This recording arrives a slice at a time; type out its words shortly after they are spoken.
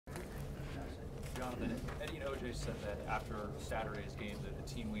Jonathan, Eddie and OJ said that after Saturday's game that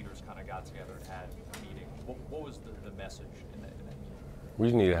the team leaders kind of got together and had a meeting. What was the message in that meeting? We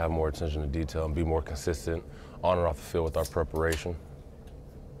just need to have more attention to detail and be more consistent on and off the field with our preparation.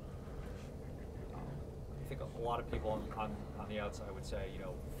 I think a lot of people on the outside would say,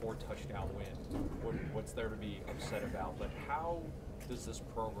 4-touchdown win. What's there to be upset about? But how does this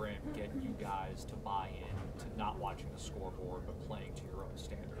program get you guys to buy in to not watching the scoreboard but playing to your own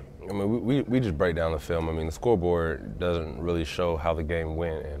standard? I mean, we just break down the film. I mean, the scoreboard doesn't really show how the game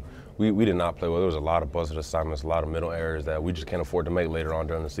went, and we did not play well. There was a lot of busted assignments, a lot of middle errors that we just can't afford to make later on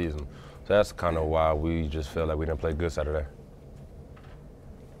during the season. So that's kind of why we just feel like we didn't play good Saturday.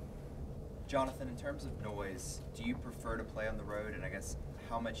 Jonathan, in terms of noise, do you prefer to play on the road? And I guess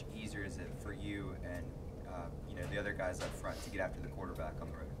how much easier is it for you and the other guys up front to get after the quarterback on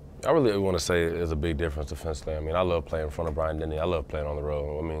the road? I really want to say it's a big difference defensively. I mean, I love playing in front of Brian Denny. I love playing on the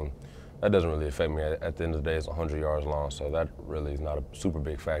road. I mean, that doesn't really affect me. At the end of the day, it's 100 yards long, so that really is not a super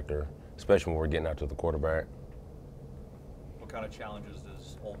big factor, especially when we're getting after the quarterback. What kind of challenges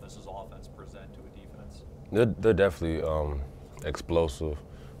does Ole Miss's offense present to a defense? They're definitely explosive.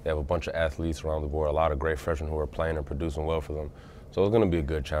 They have a bunch of athletes around the board, a lot of great freshmen who are playing and producing well for them. So it's going to be a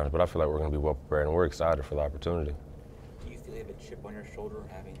good challenge, but I feel like we're going to be well prepared, and we're excited for the opportunity. Do you feel you have a chip on your shoulder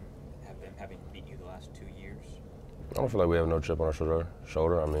having beat you the last 2 years? I don't feel like we have no chip on our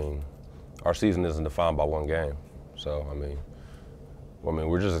shoulder. I mean, our season isn't defined by one game. So, I mean,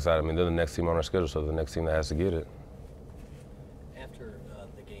 we're just excited. I mean, they're the next team on our schedule, so they're the next team that has to get it. After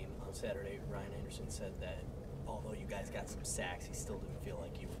the game on Saturday, Ryan Anderson said that although you guys got some sacks, he still didn't feel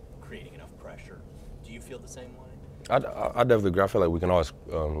like you were creating enough pressure. Do you feel the same way? I definitely agree. I feel like we can always,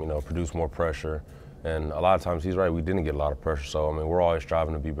 produce more pressure. And a lot of times he's right, we didn't get a lot of pressure. So, I mean, we're always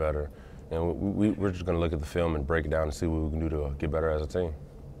striving to be better. And we're just going to look at the film and break it down and see what we can do to get better as a team.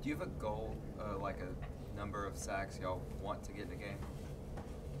 Do you have a goal, like a number of sacks y'all want to get in a game?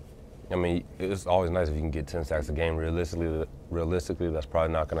 I mean, it's always nice if you can get 10 sacks a game. Realistically, that's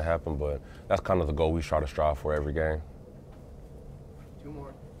probably not going to happen, but that's kind of the goal we try to strive for every game. Two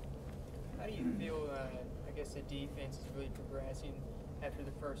more. How do you feel, I guess, the defense is really progressing after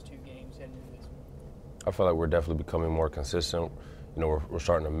the first two games heading into this one? I feel like we're definitely becoming more consistent. We're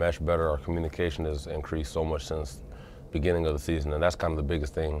starting to mesh better. Our communication has increased so much since the beginning of the season, and that's kind of the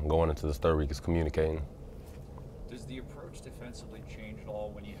biggest thing going into this third week is communicating. Does the approach defensively change at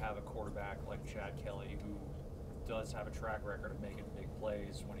all when you have a quarterback like Chad Kelly who does have a track record of making big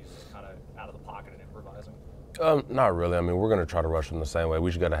plays when he's kind of out of the pocket and improvising? Not really. I mean, we're going to try to rush them the same way.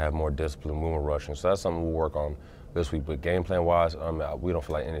 We just got to have more discipline when we're rushing. So that's something we'll work on this week. But game plan-wise, we don't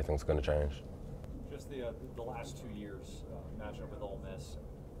feel like anything's going to change. Just the last 2 years matching up with Ole Miss,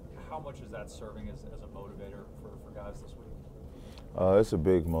 how much is that serving as a motivator for guys this week? It's a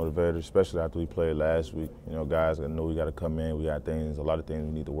big motivator, especially after we played last week. Guys know we got to come in. We got a lot of things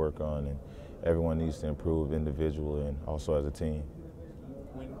we need to work on, and everyone needs to improve individually and also as a team.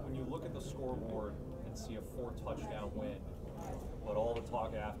 When you look at the scoreboard and see a 4-touchdown win, but all the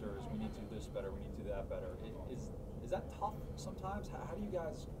talk after is we need to do this better, we need to do that better. Is that tough sometimes? How do you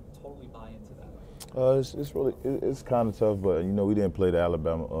guys totally buy into that? It's kind of tough, but we didn't play the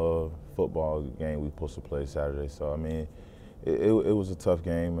Alabama football game we were supposed to play Saturday. So I mean, it was a tough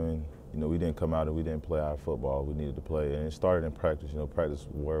game, and we didn't come out and we didn't play our football we needed to play, and it started in practice. Practice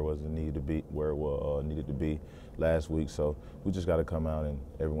where it needed to be last week. So we just got to come out and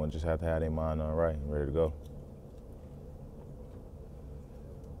everyone just have to have their mind on right and ready to go.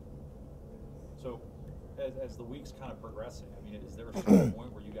 So as the week's kind of progressing, I mean, is there a certain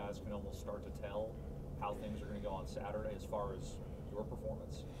point where you guys can almost start to tell how things are going to go on Saturday as far as your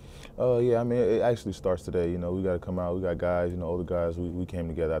performance? Yeah, I mean, it actually starts today. We got to come out. We got guys, older guys. We came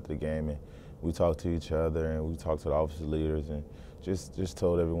together after the game, and we talked to each other, and we talked to the officer leaders, and just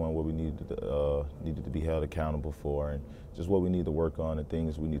told everyone what we needed to be held accountable for, and just what we need to work on and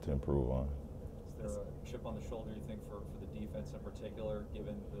things we need to improve on. Is there a chip on the shoulder, you think, for the defense in particular,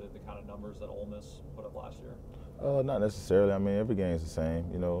 given the kind of numbers that Ole Miss put up last year? Not necessarily. I mean, every game is the same.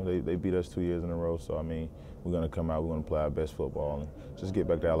 They beat us 2 years in a row, so I mean, we're going to come out, we're going to play our best football and just get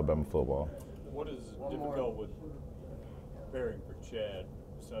back to Alabama football. What is difficult with preparing for Chad?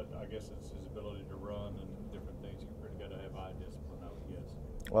 So I guess it's his ability to run and different things. You've really got to have eye discipline, I would guess.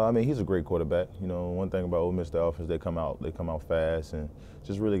 Well, I mean, he's a great quarterback. One thing about Ole Miss, the offense, they come out fast, and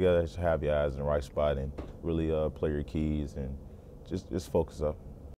just really got to have your eyes in the right spot and really play your keys and just focus up.